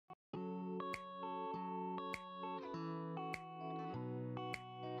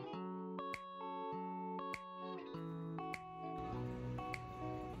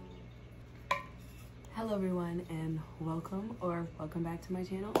Hello everyone and welcome back to my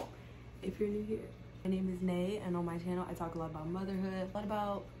channel if you're new here. My name is Nay and on my channel I talk a lot about motherhood, a lot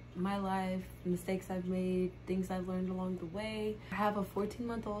about my life, mistakes I've made, things I've learned along the way. I have a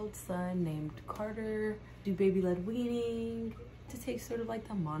 14-month-old son named Carter, do baby-led weaning, to take sort of like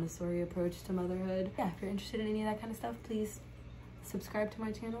the Montessori approach to motherhood. Yeah, if you're interested in any of that kind of stuff, please subscribe to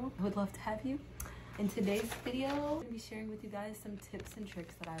my channel. I would love to have you. In today's video, I'm going to be sharing with you guys some tips and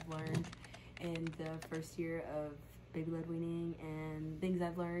tricks that I've learned in the first year of baby-led weaning and things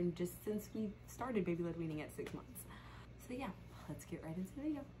I've learned just since we started baby-led weaning at 6 months. So yeah, let's get right into the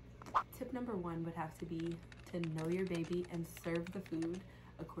video. Tip number one would have to be to know your baby and serve the food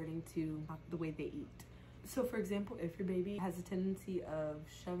according to the way they eat. So for example, if your baby has a tendency of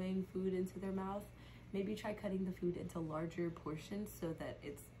shoving food into their mouth, maybe try cutting the food into larger portions so that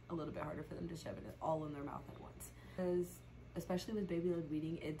it's a little bit harder for them to shove it all in their mouth at once. Because especially with baby-led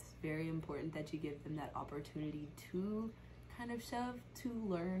weaning, it's very important that you give them that opportunity to kind of shove, to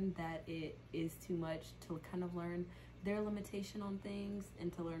learn that it is too much, to kind of learn their limitation on things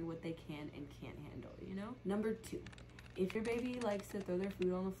and to learn what they can and can't handle, you know? Number two, if your baby likes to throw their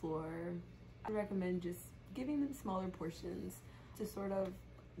food on the floor, I recommend just giving them smaller portions to sort of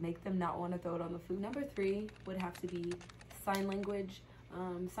make them not want to throw it on the food. Number three would have to be sign language.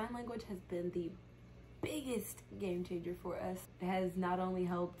 Sign language has been the biggest game changer for us. It has not only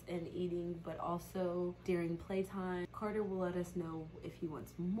helped in eating, but also during playtime. Carter will let us know if he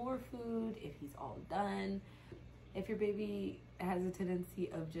wants more food, if he's all done. If your baby has a tendency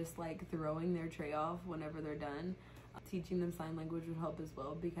of just like throwing their tray off whenever they're done, teaching them sign language would help as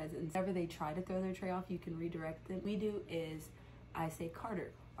well, because whenever they try to throw their tray off, you can redirect them. What we do is I say,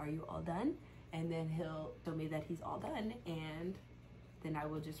 Carter, are you all done? And then he'll show me that he's all done, and then I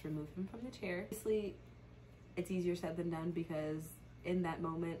will just remove him from the chair. Obviously, it's easier said than done, because in that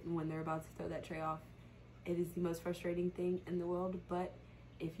moment when they're about to throw that tray off, it is the most frustrating thing in the world. But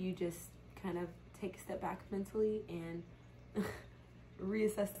if you just kind of take a step back mentally and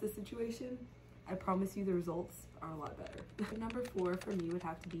reassess the situation, I promise you the results are a lot better. Number four for me would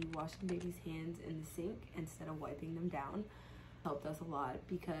have to be washing baby's hands in the sink instead of wiping them down. Helped us a lot,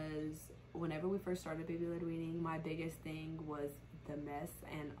 because whenever we first started baby-led weaning, my biggest thing was the mess,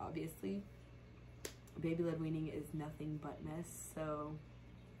 and obviously baby-led weaning is nothing but mess. So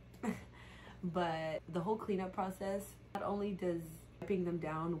but the whole cleanup process, not only does wiping them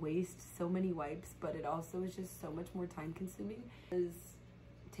down waste so many wipes, but it also is just so much more time consuming, because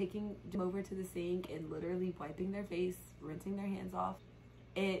taking them over to the sink and literally wiping their face, rinsing their hands off,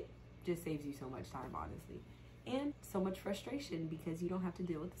 it just saves you so much time, honestly, and so much frustration because you don't have to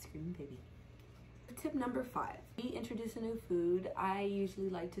deal with the screaming baby. Tip number five, we introduce a new food. I usually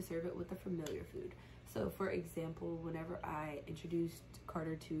like to serve it with a familiar food. So for example, whenever I introduced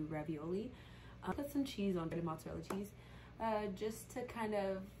Carter to ravioli, I put some cheese on it, mozzarella cheese, just to kind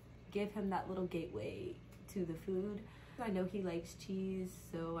of give him that little gateway to the food. I know he likes cheese,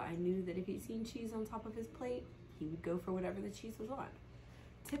 so I knew that if he'd seen cheese on top of his plate, he would go for whatever the cheese was on.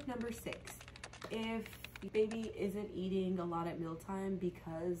 Tip number six, if the baby isn't eating a lot at mealtime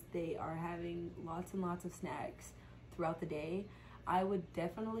because they are having lots and lots of snacks throughout the day, I would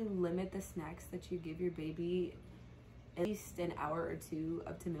definitely limit the snacks that you give your baby at least an hour or two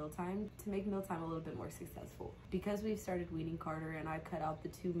up to mealtime, to make mealtime a little bit more successful. Because we've started weaning Carter and I cut out the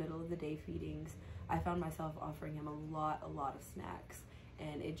 2 middle of the day feedings, I found myself offering him a lot of snacks,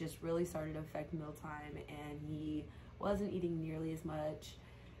 and it just really started to affect mealtime, and he wasn't eating nearly as much.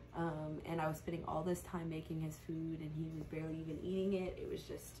 And I was spending all this time making his food and he was barely even eating it. It was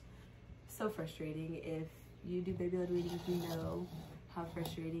just so frustrating. If you do baby-led weaning, you know how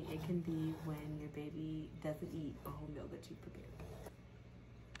frustrating it can be when your baby doesn't eat a whole meal that you prepared.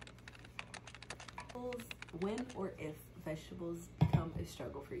 When or if vegetables become a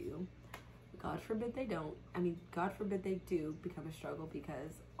struggle for you, God forbid they don't. I mean, God forbid they do become a struggle,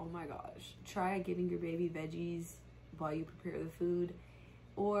 because oh my gosh, try giving your baby veggies while you prepare the food,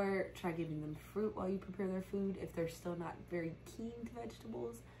 or try giving them fruit while you prepare their food if they're still not very keen to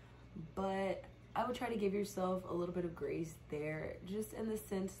vegetables. But I would try to give yourself a little bit of grace there, just in the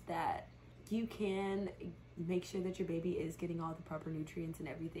sense that you can make sure that your baby is getting all the proper nutrients and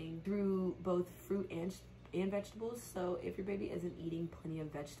everything through both fruit and vegetables. So if your baby isn't eating plenty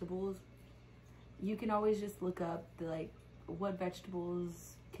of vegetables, you can always just look up what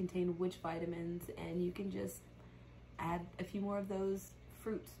vegetables contain which vitamins, and you can just add a few more of those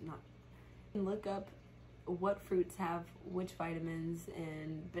fruits. Look up what fruits have which vitamins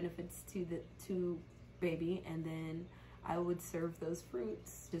and benefits to baby, and then I would serve those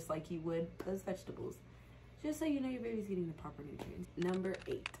fruits just like you would those vegetables. just so you know your baby's getting the proper nutrients. Number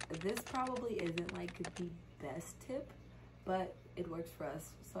 8, this probably isn't like the best tip, but it works for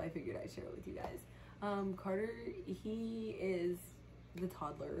us, so I figured I'd share it with you guys. Carter, he is the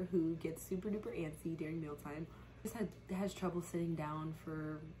toddler who gets super duper antsy during mealtime. Just has trouble sitting down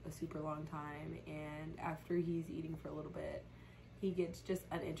for a super long time, and after he's eating for a little bit, he gets just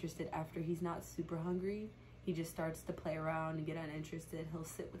uninterested. After he's not super hungry, he just starts to play around and get uninterested. He'll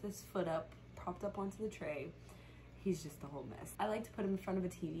sit with his foot up, propped up onto the tray. He's just a whole mess. I like to put him in front of a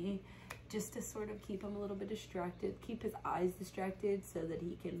TV just to sort of keep him a little bit distracted, keep his eyes distracted so that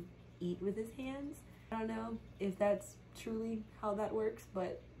he can eat with his hands. I don't know if that's truly how that works,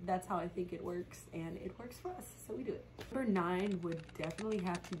 but that's how I think it works, and it works for us, so we do it. Number 9 would definitely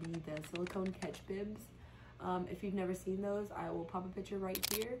have to be the silicone catch bibs. If you've never seen those, I will pop a picture right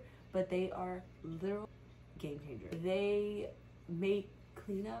here, but they are literal game changer. They make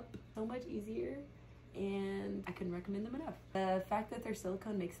cleanup so much easier, and I couldn't recommend them enough. The fact that they're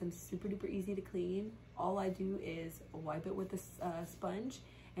silicone makes them super duper easy to clean. All I do is wipe it with a sponge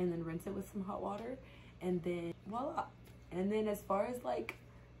and then rinse it with some hot water, and then voila. And then as far as like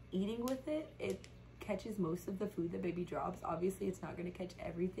eating with it, it catches most of the food that baby drops. Obviously it's not going to catch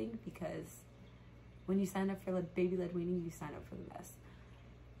everything, because when you sign up for baby-led weaning, you sign up for the mess,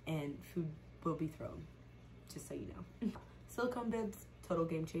 and food will be thrown, just so you know. Silicone bibs, total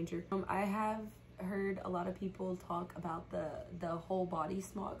game changer. I have heard a lot of people talk about the whole body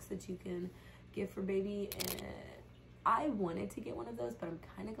smocks that you can get for baby, and I wanted to get one of those, but I'm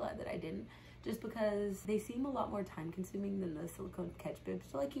kind of glad that I didn't, just because they seem a lot more time consuming than the silicone catch bibs.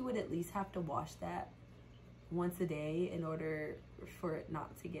 So like you would at least have to wash that once a day in order for it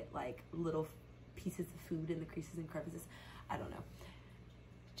not to get like little pieces of food in the creases and crevices. I don't know.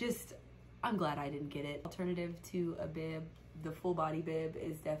 Just, I'm glad I didn't get it. Alternative to a bib, the full body bib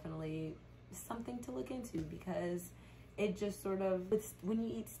is definitely something to look into, because it just sort of, when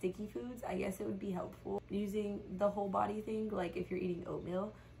you eat sticky foods, I guess it would be helpful using the whole body thing, like if you're eating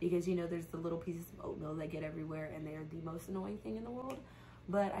oatmeal, because you know there's the little pieces of oatmeal that get everywhere and they are the most annoying thing in the world.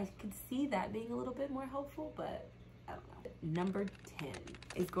 But I could see that being a little bit more helpful, but I don't know. Number 10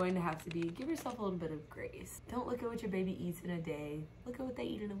 is going to have to be, give yourself a little bit of grace. Don't look at what your baby eats in a day, look at what they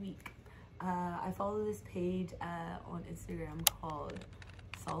eat in a week. I follow this page on Instagram called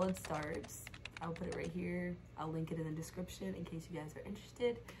Solid Starts. I'll put it right here. I'll link it in the description in case you guys are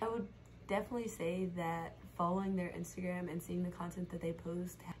interested. I would definitely say that following their Instagram and seeing the content that they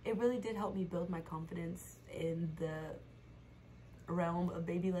post, it really did help me build my confidence in the realm of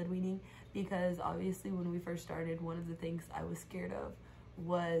baby-led weaning, because obviously when we first started, one of the things I was scared of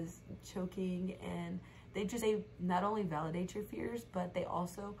was choking, and they not only validate your fears, but they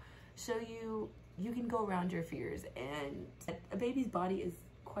also show you can go around your fears, and a baby's body is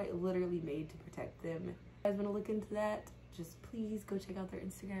quite literally made to protect them. If you guys want to look into that, just please go check out their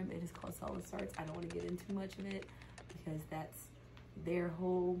Instagram. It is called Solid Starts. I don't want to get into much of it because that's their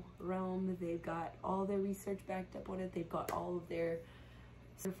whole realm. They've got all their research backed up on it. They've got all of their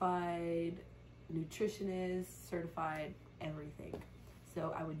certified nutritionists, certified everything.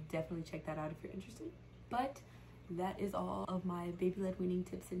 So I would definitely check that out if you're interested. But that is all of my baby-led weaning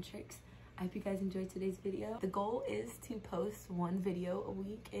tips and tricks. I hope you guys enjoyed today's video. The goal is to post 1 video a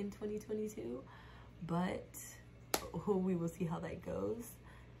week in 2022, but we will see how that goes.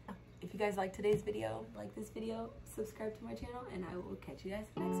 If you guys like today's video, like this video, subscribe to my channel, and I will catch you guys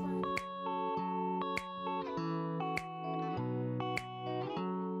next one.